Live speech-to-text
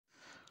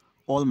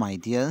All my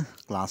dear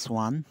class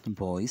 1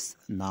 boys,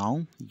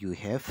 now you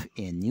have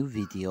a new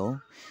video.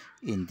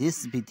 In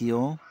this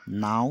video,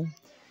 now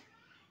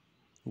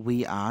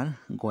we are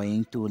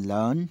going to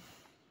learn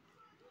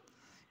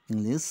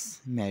English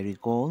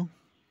Marigold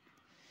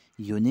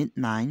Unit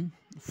 9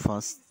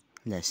 first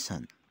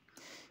lesson.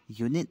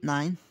 Unit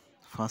 9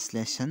 first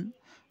lesson.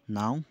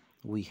 Now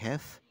we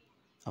have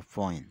a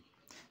poem.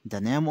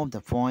 The name of the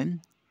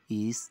poem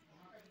is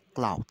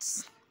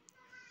Clouds.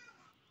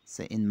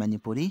 Say in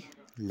Manipuri,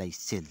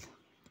 Laisil.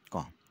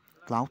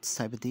 Clouds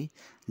haibadi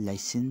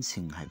Laisin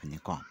Sing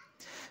haibani ko.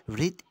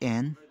 Read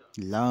and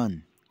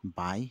learn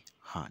by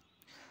heart.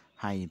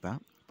 Haiba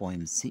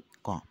poem si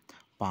ko.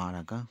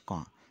 Paraga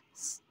ko.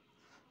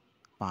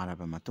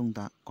 Paraba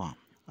matungda ko.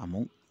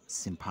 Amuk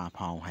simpa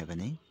pao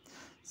haibani.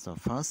 So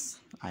first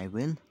I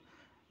will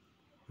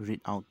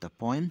read out the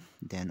poem,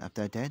 then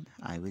after that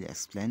I will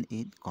explain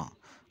it ko.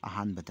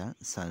 Ahanbada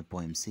sir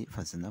poem si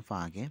fazana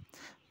page.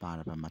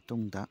 Paraba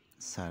matungda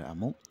sir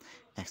amuk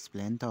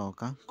explain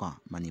toga ko.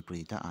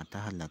 Manipuri da arta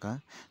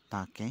halaga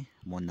take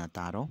mona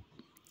taro.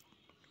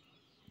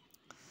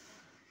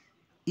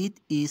 It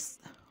is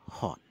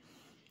hot.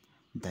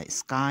 The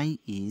sky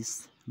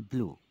is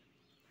blue.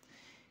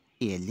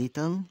 A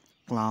little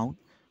cloud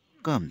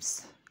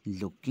comes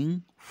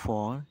looking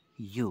for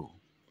you.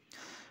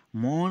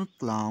 More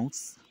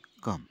clouds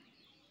come.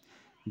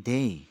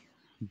 They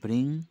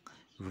bring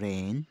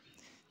rain,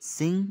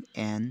 sing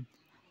and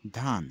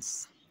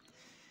dance.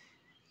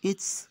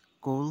 It's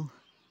cool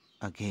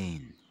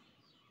again.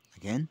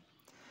 Again,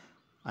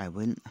 I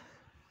will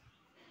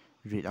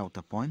read out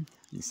the poem.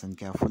 Listen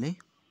carefully.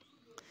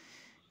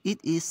 It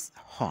is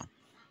hot.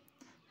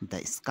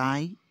 The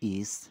sky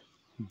is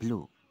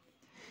blue.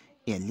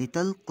 A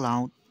little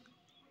cloud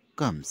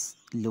comes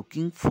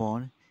looking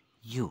for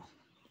you.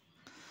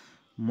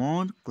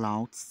 More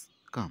clouds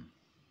come.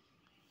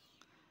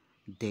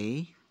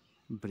 They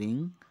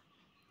bring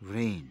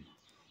rain,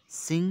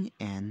 sing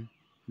and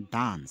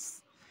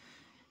dance.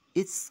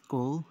 It's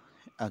cool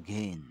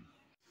again.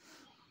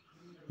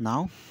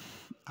 Now,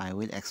 I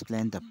will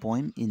explain the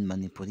poem in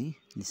Manipuri.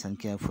 Listen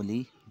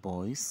carefully,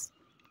 boys.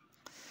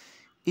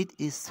 It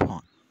is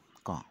hot.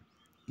 Ko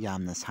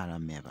yamna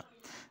sarameba.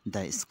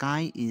 The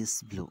sky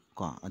is blue.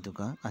 Ko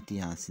aduga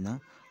atiyasina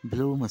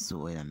blue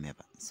masu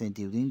oirameba. Say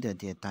during the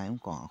daytime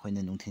ko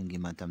akoina nungthingi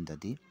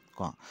matamdadi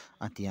ko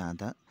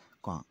atiyada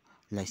ko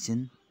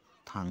laisin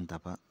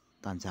thangdaba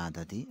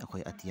tanjadadi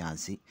akoi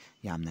atiyasi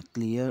yamna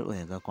clear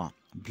oiga ko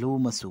blue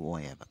masu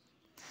oiba.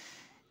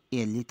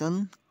 A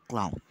little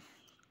cloud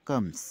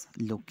comes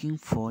looking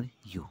for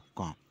you.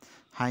 Ko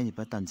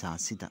hairiba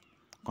tanjasida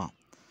ko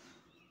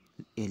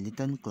a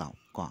little cloud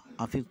ko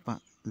afikpa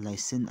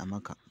laisin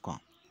amaka ko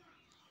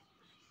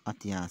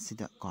atiya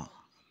sida ko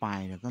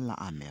pairaga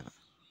laameba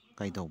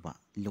kaidoba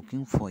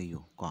looking for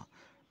you ko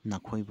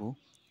nakhoibu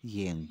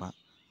yengba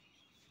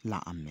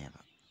laameba.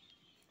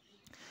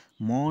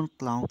 More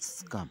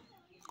clouds come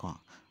ko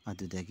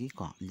adudagi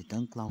ko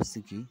little clouds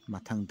sigi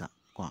mathangda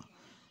ko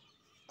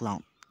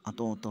cloud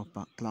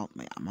atopa cloud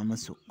mayam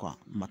amasu ko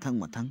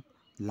mathang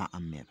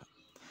laameba.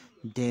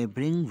 They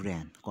bring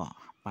rain ko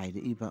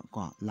pairiba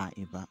ko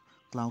laiba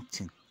cloud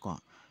sing ko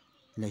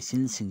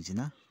laisin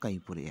singjina kai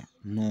puri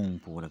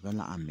nong puraga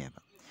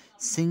laameba.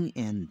 Sing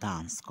and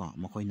dance ko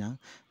makoina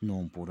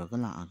nong puraga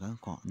laaga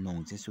ko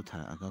nong je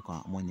sutharaga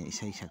ko moine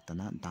isai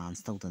saktana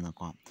dance tawdana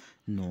ko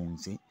nong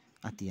je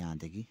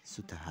atiyadagi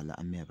suthala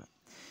ameba.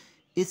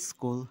 It's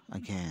cool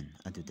again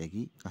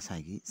adudagi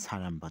kasagi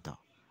sarambado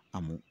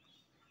amu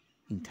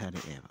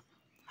ingtharaeba.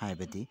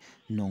 Haibadi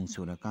nong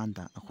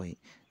surakanda akoi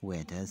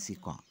weather si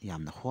ko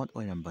yamna hot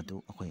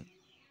oirambadu akoi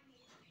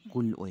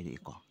cool oiri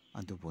ko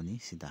aduboni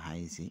sida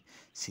haisi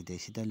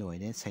sida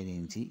loire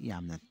sairengji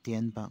yamna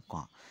tenba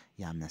ko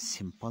yamna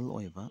simple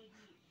oiba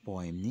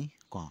poem ni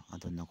ko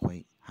aduna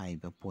koi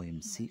haiba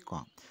poem si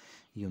ko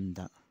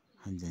yumda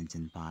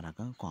hanjanjin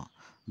paraga ko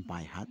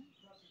by heart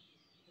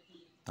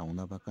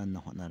taunaba kan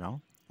hotnarau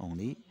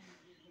only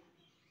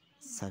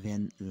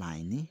 7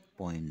 line ni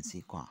poem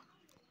si ko.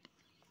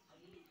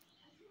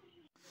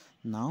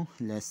 Now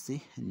let's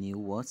see new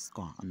words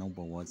ko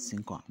another words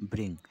sing ko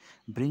bring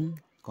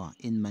ko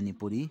in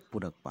Manipuri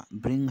purakpa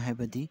bring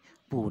haibadi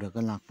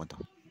puraga lakpado.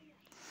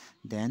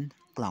 Then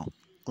cloud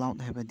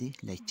haibadi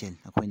lechel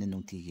akoina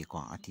nungtigi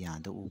ko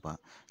atiyada uba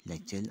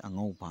lechel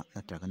angauba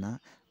natragana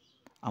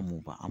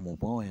amuba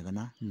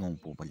oigana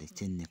nongpuba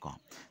lechel ni ko.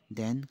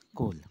 Then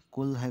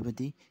cool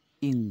haibadi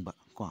ingba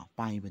ko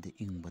paibadi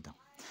ingbado.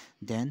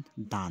 Then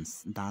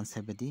dance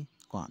haibadi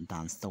ko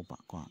dance tauba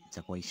ko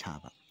jakoi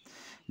shaba.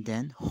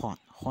 Then hot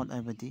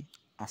haibadi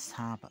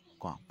asaba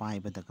ko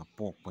paibadaga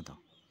pokpado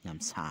yam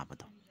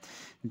sabado.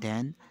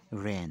 Then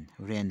rain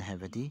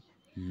haibadi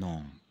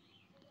nong.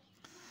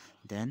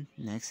 Then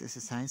next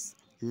exercise,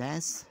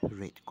 let's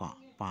read ko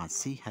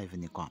pasi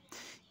haibani ko.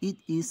 It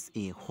is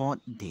a hot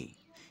day.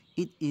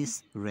 It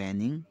is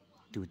raining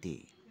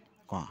today.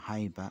 Ko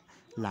haiba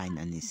line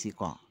anisi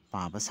ko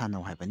paba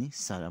sanaw haibani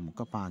sar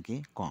amuka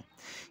page ko.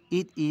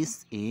 It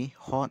is a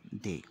hot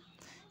day.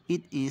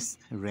 It is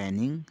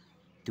raining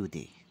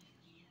today.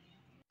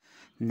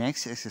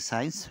 Next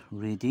exercise,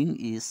 reading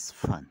is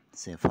fun.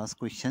 Say first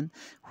question,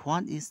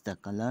 what is the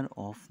color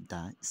of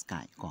the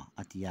sky? Ko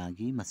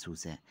atiyagi machu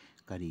se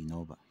kari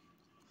no ba?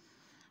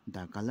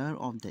 The color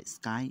of the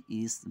sky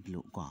is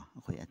blue. Ko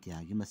akoi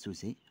atiyagi machu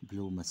se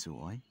blue machu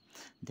oi.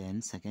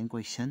 Then second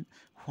question,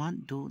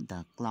 what do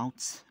the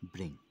clouds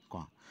bring?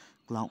 Ko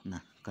cloud na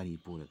kari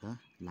puraga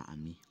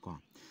laami. Ko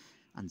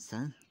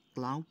answer,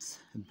 clouds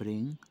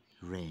bring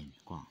rain.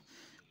 Ko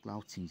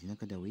cloud singina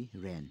kadawi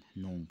rain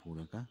nong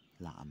puraga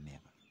laameba.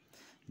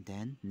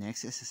 Then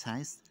next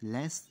exercise,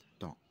 let's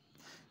talk.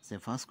 The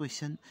first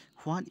question,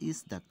 what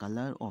is the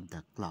color of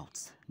the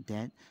clouds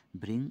that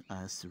bring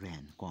us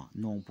rain? Ko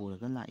nong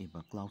puraga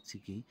laiba cloud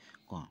sigi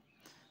ko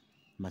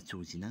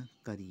machujina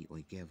kari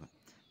oigeva.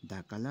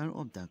 The color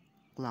of the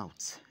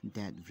clouds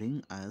that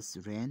bring us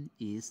rain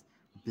is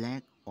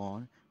black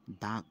or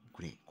dark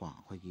gray. Ko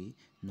hoigi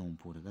nong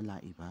puraga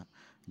laiba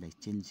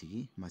leichin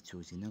sigi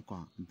machujina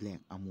ko black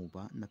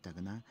amuba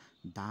natagana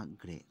dark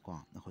gray ko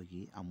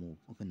hoigi amu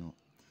kano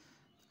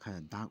kara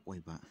dark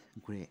oiba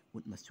gray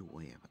ut machu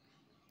oiba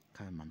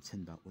kara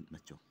mamsenba ut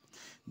machu.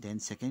 Then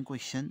second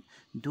question,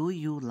 do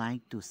you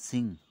like to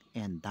sing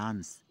and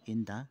dance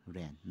in the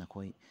rain?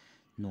 Nakoi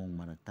nong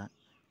marakta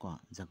ko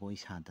jagoi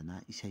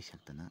sadana isai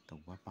saktana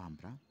tawba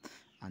pambra?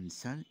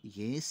 Answer,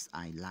 yes,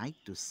 I like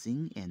to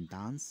sing and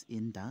dance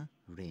in the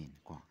rain.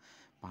 Ko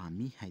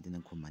pami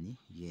haidana khumani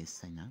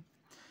yes haina.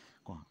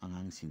 Ko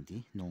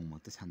angangsingdi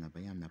nongmakta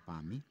sanaba yamna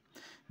pami.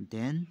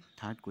 Then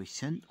third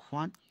question,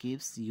 what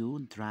keeps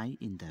you dry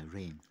in the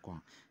rain?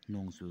 Ko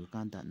nongsu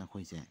kanda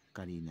nakoi je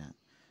karina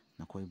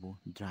nakoi bu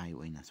dry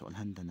oina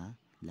solhandana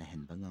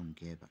lehenba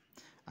ngamgeba.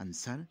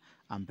 Answer,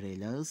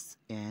 umbrellas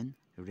and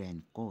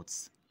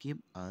raincoats keep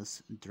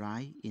us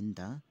dry in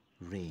the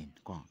rain.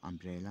 Ko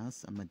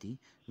umbrellas amadi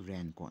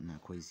raincoat na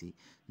khoi ji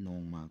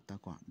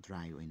nongmakta ko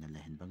dry oina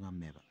lehenba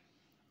ngameba.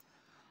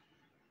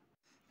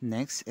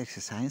 Next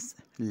exercise,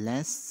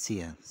 let's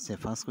share. The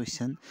first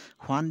question,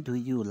 what do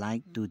you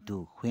like to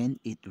do when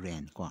it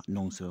rains? Ko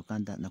nongsu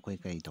kanda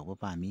nakoi kari toba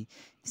pami,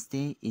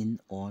 stay in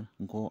or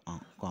go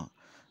out. Ko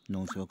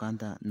nongsu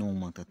kanda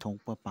nongmakta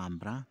thokpa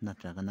pambra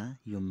natragana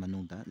yum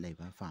manungda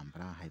leba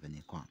pambra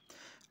haibani ko.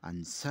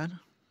 Answer,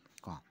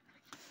 ko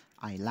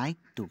I like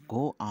to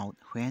go out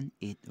when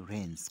it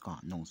rains. Ko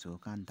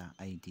nongsu kanda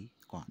aidi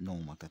ko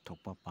nongmakta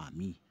thokpa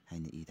pami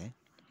haina ire.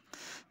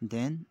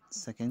 Then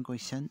second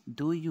question,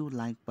 do you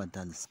like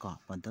puddles? Ko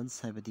puddles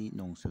habadi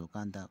nongsu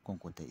kanda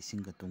kongkote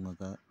isinga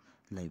tungaga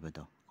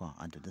laibado ko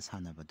aduda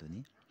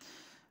sanabaduni.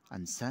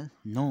 Answer,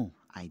 no,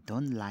 I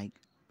don't like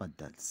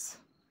puddles.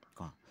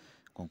 Ko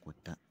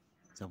kongkota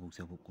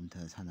zabuk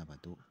kumta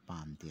sanabadu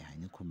pamde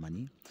haina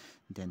khumani.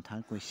 Then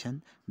third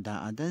question, the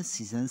other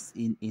seasons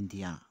in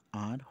India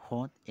are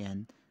hot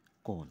and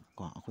cold.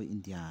 Ko akoi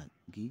India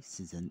gi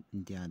season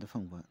India da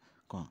phangba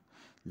ko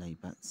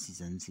laiba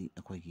season si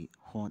akoi gi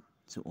hot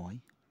to oi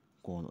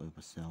cold oi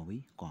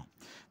basawi ko.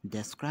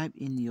 Describe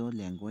in your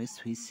language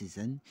which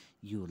season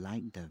you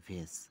like the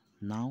best.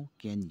 Now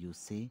can you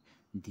say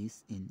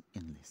this in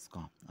English?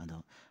 Ko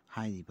ado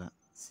hairiba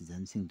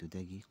season sing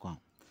tudagi ko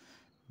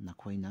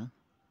nakoina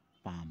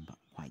pamba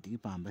khwaidagi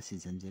pamba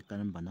season je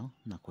karambano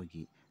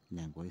nakoigi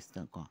language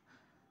ta ko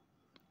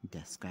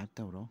describe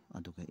tawro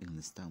aduga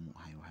English ta mu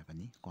hayo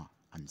habani ko.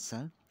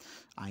 Answer,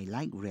 I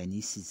like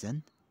rainy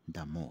season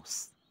the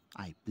most.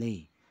 I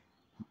play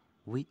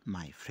with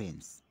my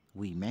friends.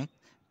 We make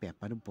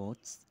paper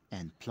boats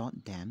and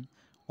float them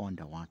on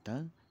the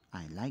water.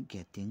 I like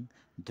getting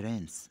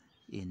drenched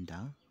in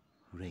the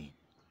rain.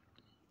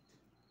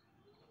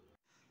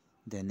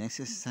 The next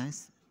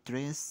exercise,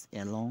 trace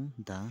along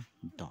the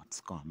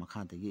dots. Ko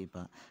makada gi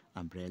ba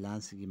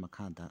umbrellas gi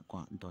makada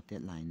ko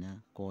dotted line na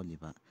ko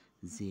liba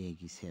Z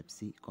gi shape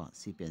si ko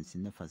si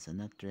pencil na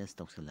fazana trace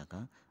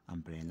toksalaga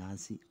umbrella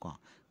si ko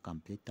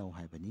complete taw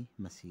haibani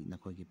masi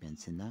nakoi gi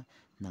pencil na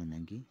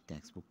nangnangi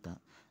textbook ta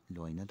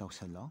loina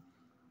toksalo.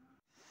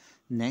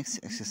 Next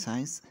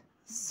exercise,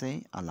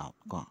 say aloud.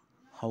 Ko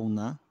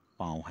hauna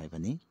pau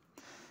haibani.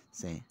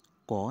 Say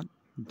coat,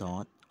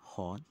 dot,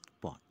 hot,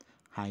 pot.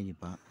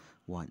 Hairiba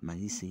word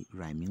marisi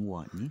rhyming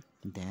word ni.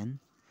 Then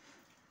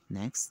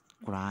next,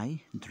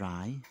 cry,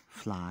 dry,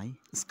 fly,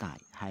 sky.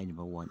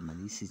 Hairiba word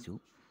marisi ju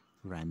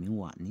rhyming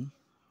word ni.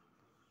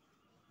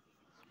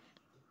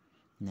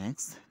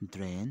 Next,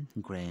 drain,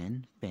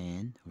 grain,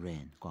 pen,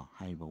 rain. Ko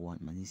hairiba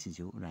word marisi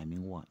ju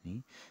rhyming word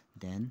ni.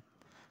 Then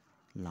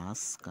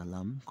last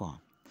column ko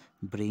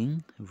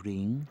bring,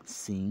 ring,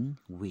 sing,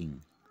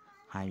 wing.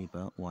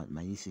 Hairiba word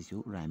marisi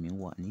ju rhyming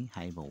word ni.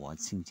 Hairiba word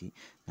singji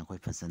nakoi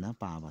phasana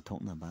paba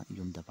thoknaba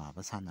yumda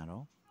paba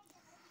sanaro.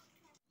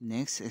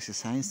 Next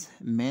exercise,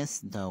 match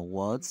the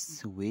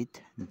words with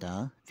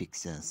the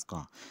pictures.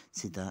 Ko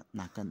sida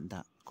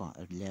nakanda ko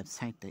left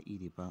side ta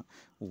iriba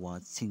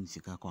word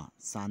singjiga ko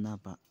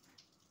sanaba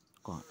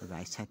ko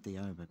right side ta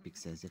yariba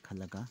picture je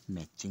khalaga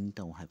matching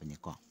taw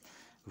habani ko.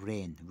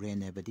 Rain,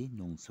 rain habadi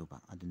nongsuba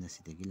aduna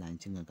sidagi line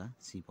chingaga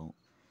sibo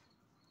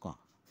ko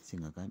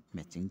singaga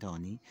matching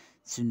tawni.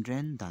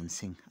 Children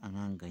dancing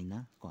angang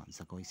gaina ko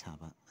zakoi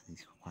saba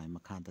khwai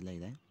makha da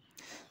leire.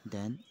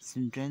 then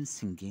children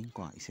singing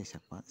ko isai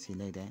sakpa si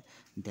leire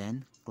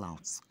then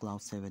clouds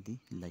habadi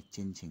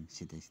laichinsing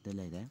sida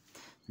leire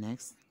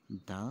next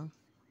the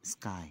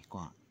sky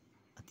ko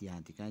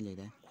atia dikai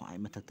leire khwai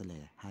mathakta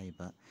leire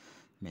haiba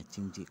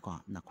matching ji ko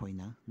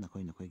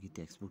nakoi gi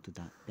textbook tu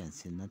da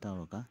pencil na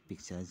tawraga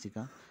picture ji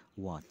ka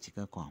word ji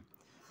ka ko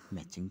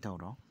matching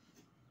tawro.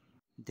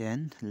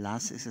 Then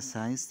last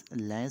exercise,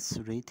 let's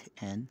read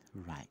and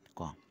write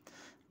ko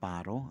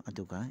paro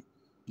aduga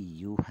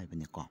EU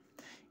haibani ko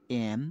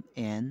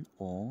MNOPQR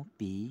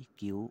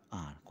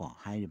ko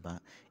haiba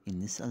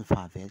English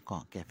alphabet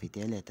ko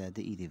capital letter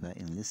de iriba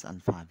English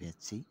alphabet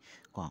si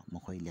ko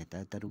mokoi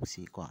letter taruk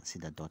si ko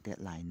sida dotted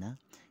line na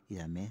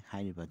irame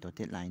haiba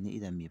dotted line ni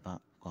irami ba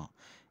ko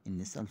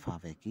English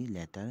alphabet ki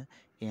letter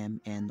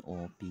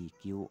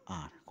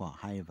MNOPQR ko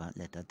haiba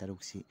letter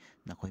taruk si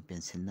nakoi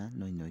pencil na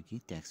noi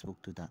ki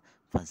textbook tu da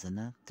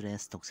fazana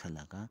trace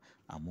toksalaga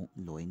amu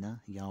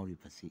loina yauri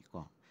basi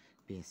ko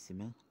page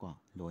sima ko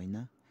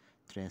loina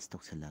trace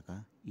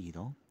toksalaga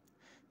iro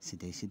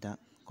sida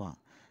ko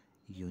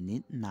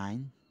unit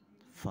 9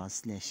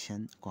 first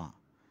lesson ko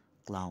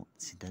cloud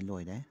sida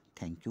loire.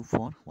 Thank you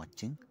for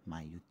watching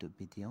my YouTube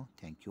video.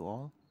 Thank you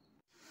all.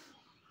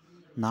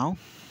 Now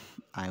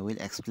I will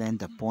explain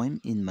the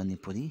poem in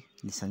Manipuri.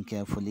 Listen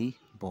carefully,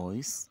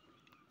 boys.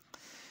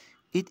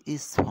 It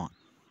is hot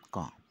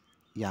ko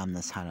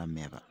yamna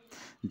sarameba.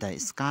 The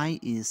sky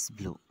is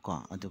blue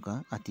ko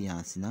aduga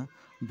atiyasina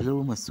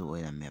blue masu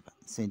oirameba.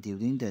 So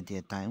during the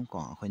daytime ko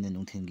akoina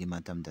nungthingi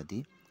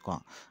matamdadi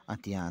ko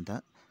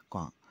atiyada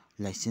ko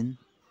laisin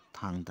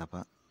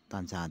thangdaba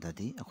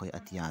tanjadadi akoi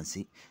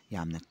atiyasi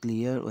yamna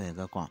clear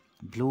oiga ko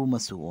blue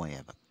masu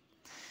oiba.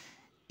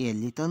 A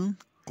little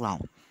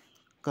cloud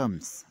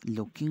comes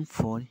looking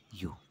for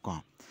you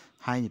ko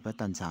haiba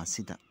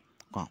tanjasida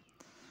ko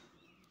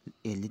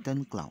a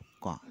little cloud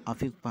ko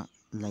afikpa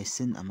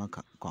laisin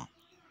amaka ko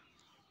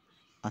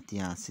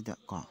atia sida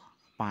ko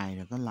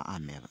pairaga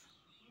laameba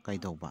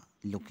kaidoba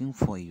looking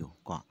for you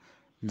ko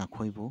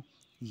nakhoibu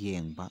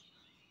yengba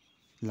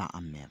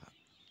laameba.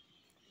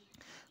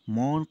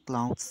 More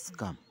clouds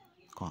come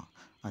ko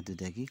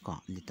adudagi ko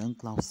little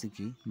clouds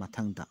gi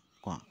mathangda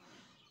ko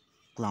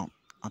cloud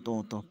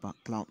atopa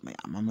cloud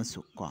mayam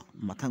amasu ko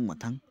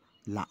mathang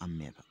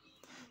laameba.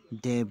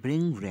 They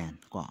bring rain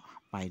ko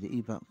paida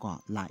iba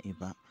ko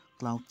laiba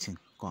cloud ching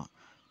ko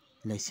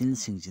laisin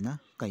singjina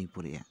kai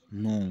puri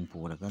nong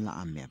puraga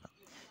laameba.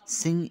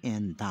 Sing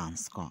and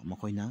dance ko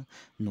makoina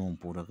nong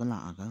puraga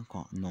laaga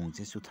ko nong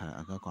je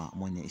sutharaga ko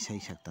moina isai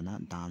saktana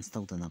dance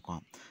tawdana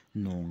ko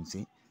nong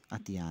je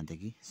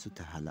atiyadagi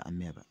sutharhala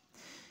ameba.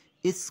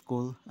 It's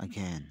cool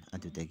again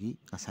adudagi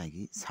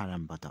kasagi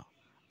sarambado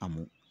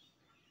amu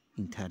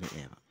inthara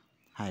eba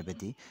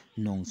haibadi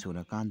nong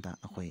surakanda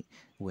akoi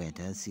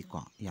weather si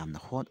ko yamna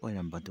hot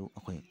oirambadu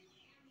akoi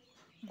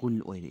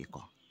cool oiri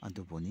ko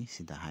aduboni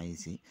sida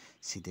haisi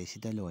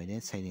sida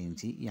loire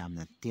sairengji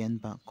yamna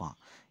tenba ko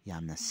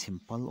yamna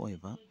simple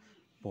oiba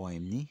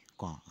poem ni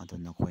ko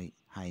aduna koi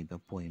haiba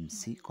poem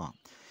si ko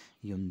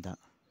yumda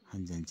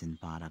hanjanjin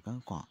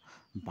paraga ko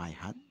by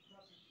heart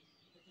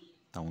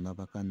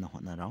taunaba kan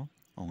honarau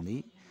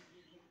only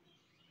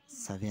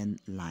 7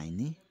 line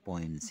ni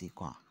poem si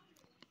ko.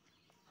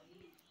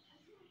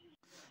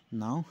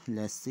 Now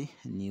let's see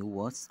new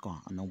words ko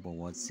another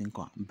words sing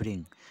ko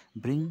bring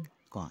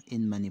ko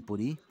in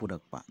Manipuri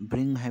purakpa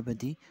bring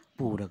habadi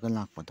puraga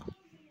lakpado.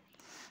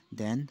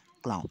 Then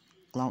cloud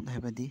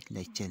habadi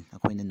lechel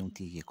akoina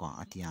nungtigi ko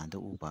atiyada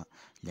uba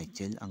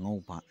lechel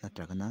angauba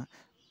natragana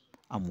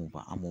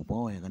amuba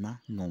oigana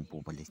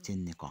nongpuba lechel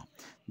ni ko.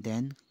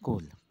 Then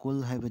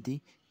cool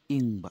habadi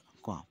ingba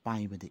ko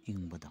paibada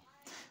ingbado.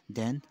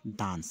 Then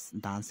dance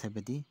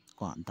habadi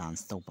ko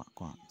dance tawba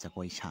ko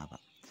jakoi shaba.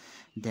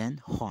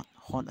 Then hot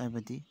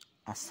habadi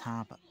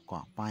asaba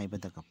ko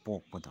paibada ka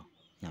pokpado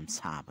yam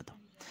sabado.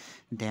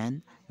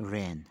 Then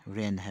rain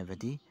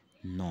habadi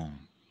nong.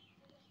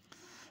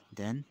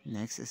 Then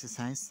next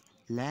exercise,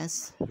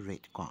 let's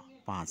read ko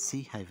part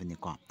C habani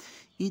ko.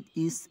 It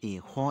is a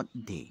hot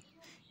day.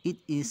 It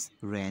is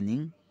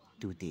raining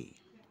today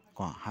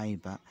ko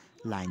haiba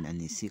line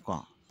anisi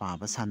ko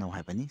paba sanaw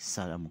habani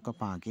sar amuka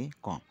page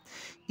ko.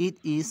 It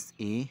is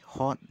a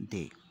hot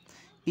day.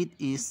 It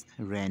is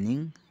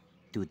raining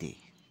today.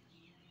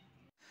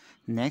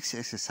 Next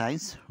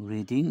exercise,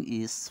 reading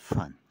is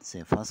fun.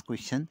 Say first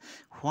question,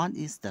 what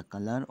is the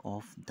color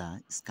of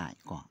the sky?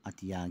 Ko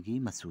atiyagi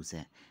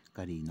masuse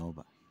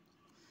karinoba.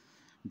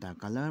 The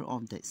color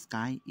of the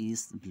sky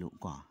is blue.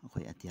 Ko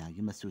akoi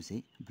atiyagi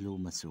masuse blue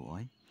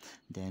masuoi.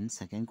 Then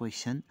second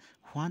question,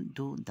 what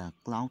do the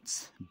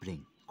clouds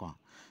bring? Ko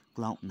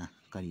cloud na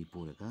kari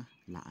puraga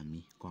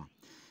laami ko.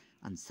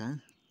 Answer,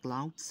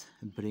 clouds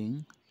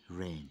bring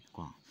rain.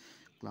 Ko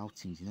cloud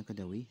singjina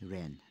kadawi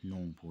rain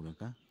nong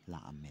puraga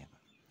laameba.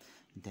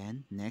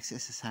 Then next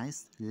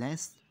exercise,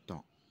 let's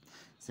talk.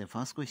 So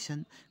first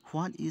question,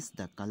 what is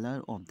the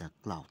color of the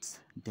clouds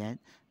that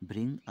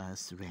bring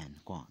us rain?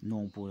 Ko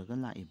nong puraga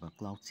laiba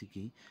clouds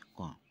sigi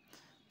ko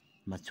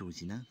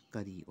machujina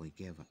kari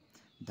oigeva.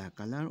 The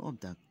color of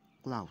the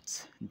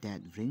clouds that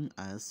bring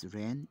us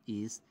rain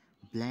is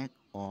black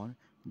or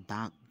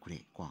dark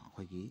gray ကို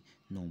ꯑꯩꯈꯣꯏꯒꯤ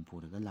ꯅꯣꯡ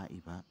ꯄꯨꯔꯒ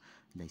ꯂꯥꯛꯏꯕ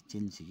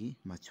ꯂꯩꯆꯤꯟꯁꯤꯒꯤ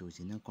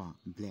ꯃꯆꯨꯁꯤꯅ ꯀꯣ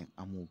black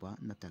ꯑꯃꯨꯕ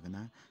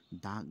ꯅꯠꯇ꯭ꯔꯒꯅ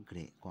dark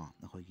gray ꯀꯣ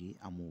ꯑꯩꯈꯣꯏꯒꯤ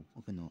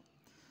ꯀꯩꯅꯣ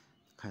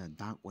ꯈꯔ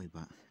dark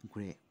ꯑꯣꯏꯕ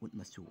gray ꯎꯠ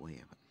ꯃꯆꯨ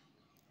ꯑꯣꯏꯌꯦꯕ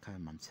ꯈꯔ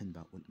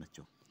ꯃꯝꯁꯤꯟꯕ ꯎꯠ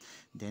ꯃꯆꯨ.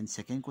 Then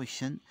second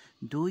question,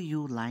 do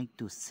you like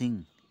to sing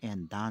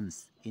and dance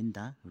in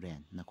the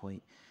rain? ꯅꯈꯣꯏ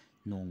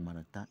ꯅꯣꯡ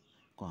ꯃꯔꯛꯇ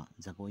ꯀꯣ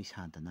ꯖꯒꯣꯏ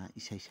ꯁꯥꯗꯅ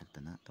ꯏꯁꯩ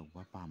ꯁꯛꯇꯅ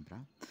ꯇꯧꯕ ꯄꯥꯝꯕ꯭ꯔꯥ?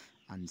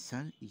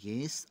 Answer: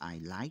 Yes, I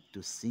like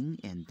to sing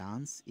and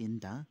dance in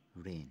the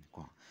rain.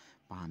 ꯀꯣ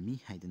ꯄꯥꯝꯃꯤ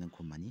ꯍꯥꯏꯗꯅ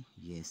ꯈꯨꯝꯃꯅꯤ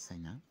yes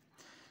ꯍꯥꯏꯅ.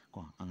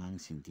 ꯀꯣ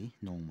ꯑꯉꯥꯡꯁꯤꯡꯗꯤ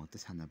ꯅꯣꯡꯃꯛꯇ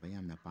ꯁꯥꯟꯅꯕ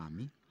ꯌꯥꯝꯅ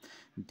ꯄꯥꯝꯃꯤ.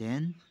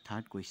 Then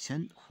third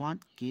question, what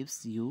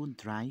keeps you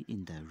dry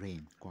in the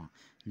rain? ꯀꯣ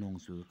ꯅꯣꯡ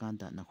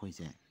ꯆꯨꯔꯀꯥꯟꯗ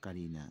ꯅꯈꯣꯏꯁꯦ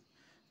ꯀꯔꯤꯅ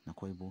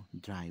ꯅꯈꯣꯏꯕꯨ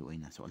dry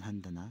ꯑꯣꯏꯅ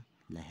ꯆꯣꯠꯍꯟꯗꯅ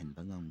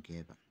ꯂꯩꯍꯟꯕ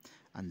ꯉꯝꯒꯦꯕ?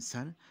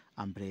 Answer: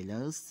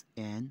 umbrellas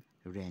and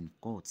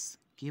raincoats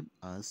keep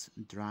us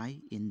dry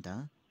in the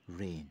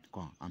rain.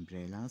 ꯀꯣ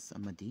umbrellas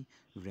ꯑꯃꯗꯤ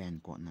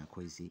raincoatꯅ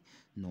ꯑꯩꯈꯣꯏꯁꯤ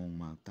ꯅꯣꯡ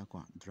ꯃꯔꯛꯇ ꯀꯣ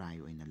dry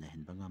ꯑꯣꯏꯅ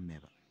ꯂꯩꯍꯟꯕ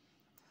ꯉꯝꯃꯦꯕ.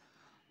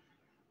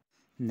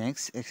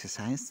 Next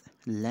exercise,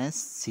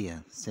 let's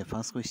share. Say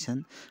first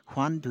question,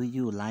 what do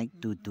you like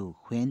to do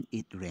when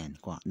it rain?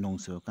 ꯀꯣ ꯅꯣꯡ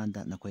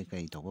ꯆꯨꯔꯀꯥꯟꯗ ꯅꯈꯣꯏ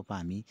ꯀꯔꯤ ꯇꯧꯕ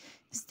ꯄꯥꯝꯃꯤ?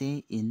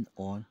 Stay in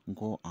or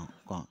go out?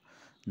 ꯀꯣ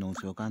ꯅꯣꯡ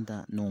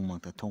ꯆꯨꯔꯀꯥꯟꯗ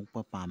ꯅꯣꯡꯃꯛꯇ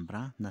ꯊꯣꯛꯄ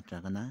ꯄꯥꯝꯕ꯭ꯔꯥ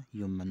ꯅꯠꯇ꯭ꯔꯒꯅ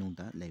ꯌꯨꯝ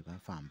ꯃꯅꯨꯡꯗ ꯂꯩꯕ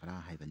ꯄꯥꯝꯕ꯭ꯔꯥ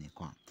ꯍꯥꯏꯕꯅꯤ.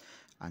 ꯀꯣ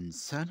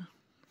Answer: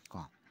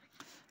 ꯀꯣ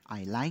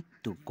I like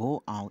to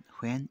go out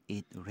when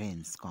it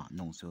rains. ꯀꯣ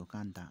ꯅꯣꯡ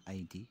ꯆꯨꯔꯀꯥꯟꯗ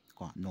ꯑꯩꯗꯤ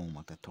 'ꯀꯣ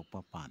ꯅꯣꯡꯃꯛꯇ ꯊꯣꯛꯄ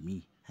ꯄꯥꯝꯃꯤ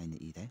ꯍꯥꯏꯅ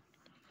ꯏꯔꯦ.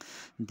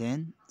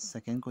 Then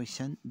second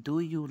question, do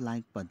you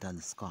like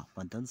puddles? 'ꯀꯣ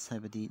puddles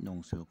ꯍꯥꯏꯕꯗꯤ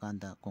ꯅꯣꯡ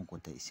ꯆꯨꯔꯀꯥꯟꯗ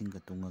ꯀꯣꯡꯀꯣꯠꯇ ꯏꯁꯤꯡꯒ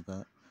ꯇꯨꯡꯉꯒ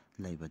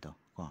ꯂꯩꯕꯗꯣ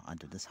 'ꯀꯣ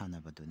ꯑꯗꯨꯗ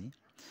ꯁꯥꯟꯅꯕꯗꯨꯅꯤ.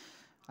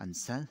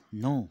 Answer: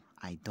 No,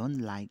 I don't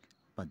like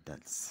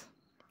puddles.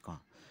 'ꯀꯣ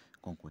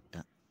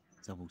ꯀꯣꯡꯀꯣꯠꯇ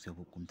ꯆꯕꯨꯛ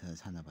ꯆꯕꯨꯛ ꯀꯨꯝꯊꯔ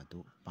ꯁꯥꯟꯅꯕꯗꯨ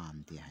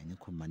ꯄꯥꯝꯗꯦ ꯍꯥꯏꯅ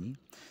ꯈꯨꯝꯃꯅꯤ.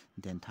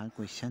 Then third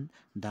question,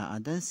 the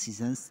other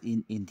seasons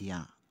in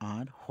India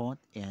are hot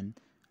and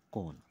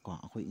cold. 'ꯀꯣ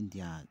ꯑꯩꯈꯣꯏ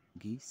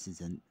ꯏꯟꯗꯤꯌꯥꯒꯤ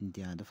ꯁꯤꯖꯟ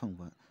ꯏꯟꯗꯤꯌꯥꯗ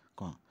ꯐꯪꯕ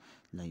 'ꯀꯣ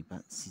ꯂꯩꯕ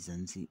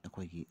ꯁꯤꯖꯟꯁꯤ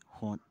ꯑꯩꯈꯣꯏꯒꯤ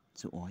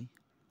hotꯁꯨ ꯑꯣꯏ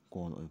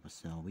cold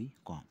ꯑꯣꯏꯕꯁꯨ ꯌꯥꯎꯏ.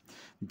 'ꯀꯣ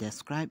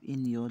describe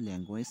in your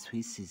language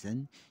which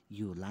season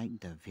you like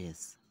the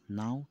best.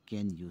 Now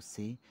can you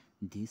say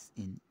this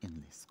in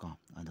English? 'ꯀꯣ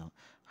ꯑꯗꯣ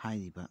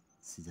ꯍꯥꯏꯔꯤꯕ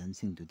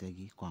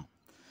ꯁꯤꯖꯟꯁꯤꯡꯗꯨꯗꯒꯤ 'ꯀꯣ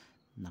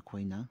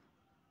ꯅꯈꯣꯏꯅ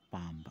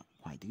ꯄꯥꯝꯕ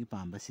ꯈ꯭ꯋꯥꯏꯗꯒꯤ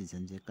ꯄꯥꯝꯕ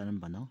ꯁꯤꯖꯟꯁꯦ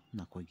ꯀꯔꯝꯕꯅꯣ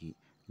ꯅꯈꯣꯏꯒꯤ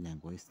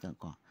ꯂꯦꯡꯒ꯭ꯋꯦꯖꯇ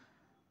 'ꯀꯣ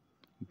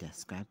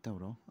describe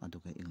ꯇꯧꯔꯣ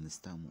ꯑꯗꯨꯒ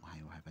ꯏꯪꯂꯤꯁꯇ ꯑꯃꯨꯛ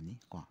ꯍꯥꯏꯌꯣ ꯍꯥꯏꯕꯅꯤ.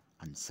 'ꯀꯣ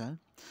Answer: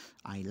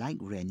 I like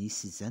rainy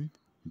season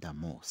the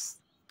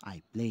most.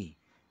 I play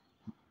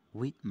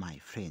with my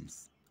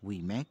friends.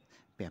 We make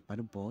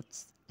paper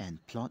boats and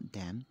float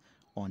them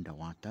on the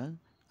water.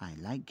 I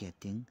like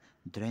getting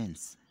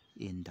drenched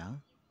in the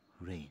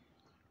rain.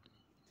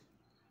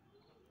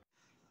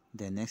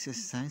 The next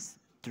exercise,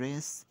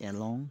 trace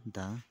along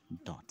the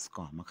dots.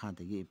 'ꯀꯣ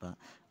ꯃꯈꯥꯗꯒꯤ ꯏꯕ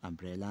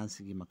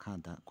umbrellasꯤꯒꯤ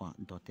ꯃꯈꯥꯗ 'ꯀꯣ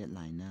dotted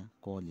line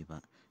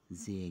ꯀꯣꯜꯂꯤꯕ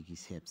Jꯒꯤ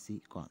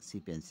ꯁꯦꯞꯁꯤ 'ꯀꯣ ꯁꯤ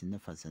ꯄꯦꯟꯁꯤꯜꯅ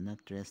ꯐꯖꯅ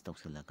trace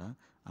ꯇꯧꯁꯤꯜꯂꯒ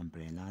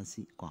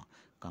umbrellasꯤ 'ꯀꯣ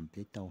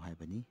complete ꯇꯧ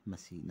ꯍꯥꯏꯕꯅꯤ.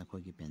 ꯃꯁꯤ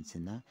ꯅꯈꯣꯏꯒꯤ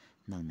ꯄꯦꯟꯁꯤꯜꯅ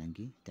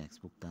ꯅꯪꯒꯤ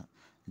ꯇꯦꯛꯁꯕꯨꯛꯇ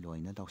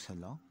ꯂꯣꯏꯅ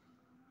ꯇꯧꯁꯤꯜꯂꯣ.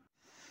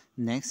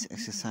 Next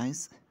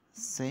exercise,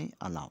 say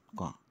aloud.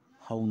 'ꯀꯣ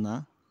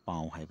ꯍꯧꯅ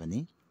ꯄꯥꯎ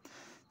ꯍꯥꯏꯕꯅꯤ.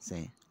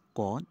 Say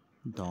coat,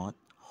 dot,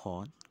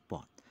 hot,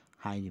 pot.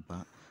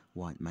 ꯍꯥꯏꯔꯤꯕ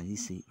word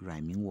ꯃꯔꯤꯁꯤ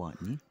rhyming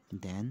wordꯅꯤ.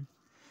 Then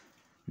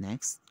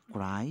next,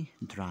 cry,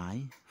 dry,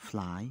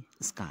 fly,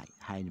 sky.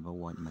 ꯍꯥꯏꯔꯤꯕ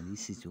word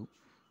ꯃꯔꯤꯁꯤꯁꯨ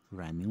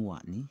rhyming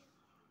wordꯅꯤ.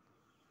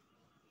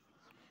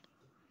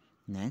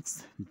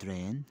 Next,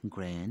 drain,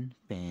 grain,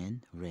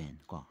 pen, rain.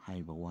 'ꯀꯣ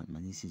ꯍꯥꯏꯔꯤꯕ word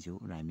ꯃꯔꯤꯁꯤꯁꯨ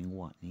rhyming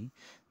wordꯅꯤ.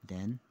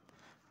 Then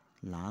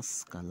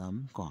last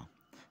column, 'ꯀꯣ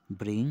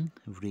bring,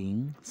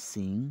 ring,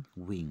 sing,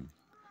 wing.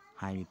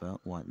 ꯍꯥꯏꯔꯤꯕ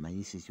word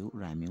ꯃꯔꯤꯁꯤꯁꯨ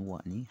rhyming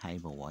wordꯅꯤ.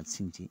 ꯍꯥꯏꯔꯤꯕ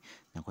wordꯁꯤꯡꯁꯤ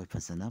ꯅꯈꯣꯏ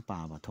ꯐꯖꯅ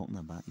ꯄꯥꯕ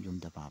ꯊꯣꯛꯅꯕ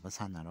ꯌꯨꯝꯗ ꯄꯥꯕ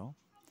ꯁꯥꯟꯅꯔꯣ.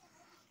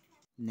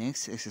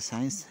 Next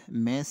exercise,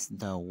 match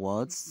the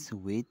words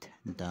with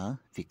the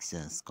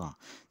pictures. 'ꯀꯣ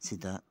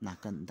ꯁꯤꯗ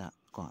ꯅꯥꯀꯟꯗ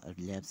 'ꯀꯣ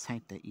left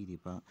side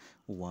ꯏꯔꯤꯕ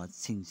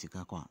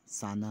wordꯁꯤꯡꯁꯤꯒ 'ꯀꯣ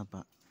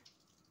ꯆꯥꯟꯅꯕ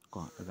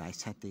 'ꯀꯣ right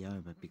side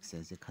ꯌꯥꯎꯔꯤꯕ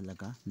ꯄꯤꯛꯆꯔꯁꯦ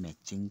ꯈꯜꯂꯒ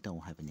matching ꯇꯧ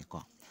ꯍꯥꯏꯕꯅꯤ.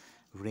 'ꯀꯣ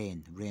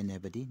rain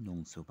ꯍꯥꯏꯕꯗꯤ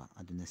ꯅꯣꯡ ꯆꯨꯕ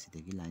ꯑꯗꯨꯅ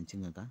ꯁꯤꯗꯒꯤ ꯂꯥꯏꯟ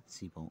ꯆꯤꯡꯉꯒ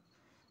ꯁꯤꯐꯥꯎ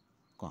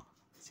 'ꯀꯣ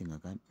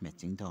ꯆꯤꯡꯉꯒ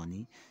matching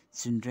ꯇꯧꯔꯅꯤ.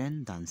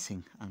 Children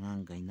dancing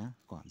ꯑꯉꯥꯡꯈꯩꯅ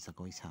 'ꯀꯣ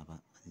ꯖꯒꯣꯏ ꯁꯥꯕ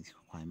ꯑꯁꯤ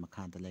ꯈ꯭ꯋꯥꯏ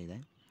ꯃꯈꯥꯗ ꯂꯩꯔꯦ.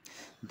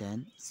 Then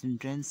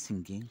children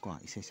singing 'ꯀꯣ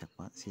ꯏꯁꯩ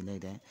ꯁꯛꯄ ꯁꯤ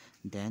ꯂꯩꯔꯦ.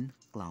 Then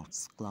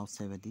clouds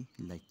ꯍꯥꯏꯕꯗꯤ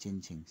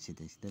ꯂꯩꯆꯤꯟꯁꯤꯡ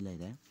ꯁꯤꯗꯩꯁꯤꯗ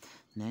ꯂꯩꯔꯦ.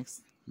 Next,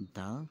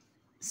 the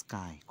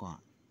sky 'ꯀꯣ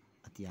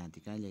ꯑꯇꯤꯌꯥꯗꯤ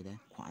ꯀꯥꯏ ꯂꯩꯔꯦ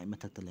ꯈ꯭ꯋꯥꯏ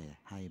ꯃꯊꯛꯇ ꯂꯩꯔꯦ.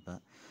 ꯍꯥꯏꯔꯤꯕ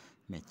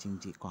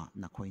ꯃꯦꯠꯆꯤꯡꯁꯤ 'ꯀꯣ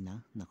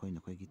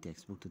ꯅꯈꯣꯏꯒꯤ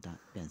ꯇꯦꯛꯁꯕꯨꯛꯇꯨꯗ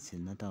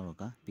ꯄꯦꯟꯁꯤꯜꯅ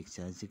ꯇꯧꯔꯒ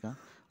ꯄꯤꯛꯆꯔꯁꯤꯒ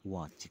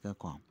ꯋꯥꯔꯗꯁꯤꯒ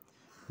 'ꯀꯣ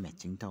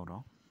ꯃꯦꯠꯆꯤꯡ ꯇꯧꯔꯣ.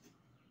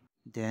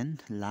 Then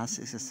last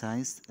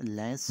exercise,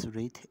 let's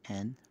read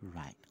and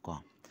write. 'ꯀꯣ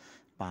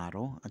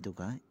ꯄꯥꯔꯣ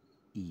ꯑꯗꯨꯒ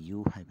ꯏꯌꯨ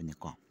ꯍꯥꯏꯕꯅꯤ.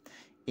 'ꯀꯣ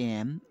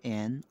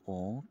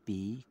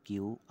MNOPQR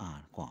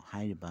 'ꯀꯣ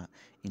ꯍꯥꯏꯔꯤꯕ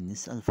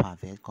ꯏꯪꯂꯤꯁ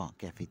ꯑꯜꯐꯥꯕꯦꯠ 'ꯀꯣ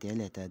capital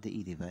letterꯗ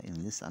ꯏꯔꯤꯕ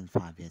ꯏꯪꯂꯤꯁ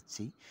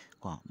ꯑꯜꯐꯥꯕꯦꯠꯁꯤ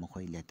 'ꯀꯣ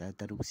ꯃꯈꯣꯏ ꯂꯦꯇꯔ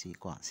 6ꯁꯤ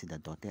 'ꯀꯣ ꯁꯤꯗ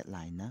dotted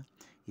line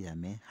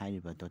ꯏꯔꯝꯃꯦ.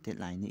 ꯍꯥꯏꯔꯤꯕ dotted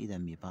line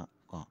ꯏꯔꯝꯃꯤꯕ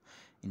ko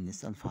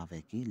English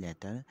alphabet ki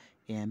letter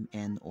M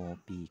N O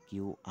P Q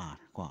R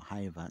ko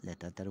hariba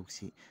letter taruk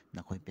si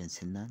nakhoi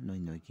pencil na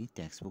noi ki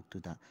textbook tu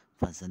da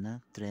fazana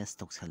trace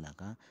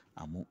toksalaga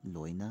amuk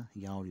loina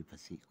yauri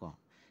basi ko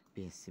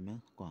page sima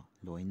ko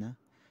loina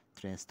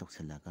trace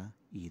toksalaga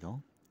iro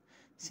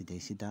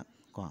sidai sida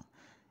ko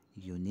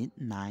unit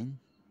 9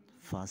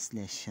 first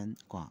lesson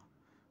ko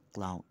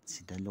cloud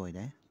sida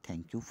loire.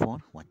 Thank you for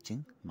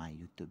watching my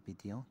YouTube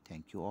video.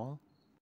 Thank you all.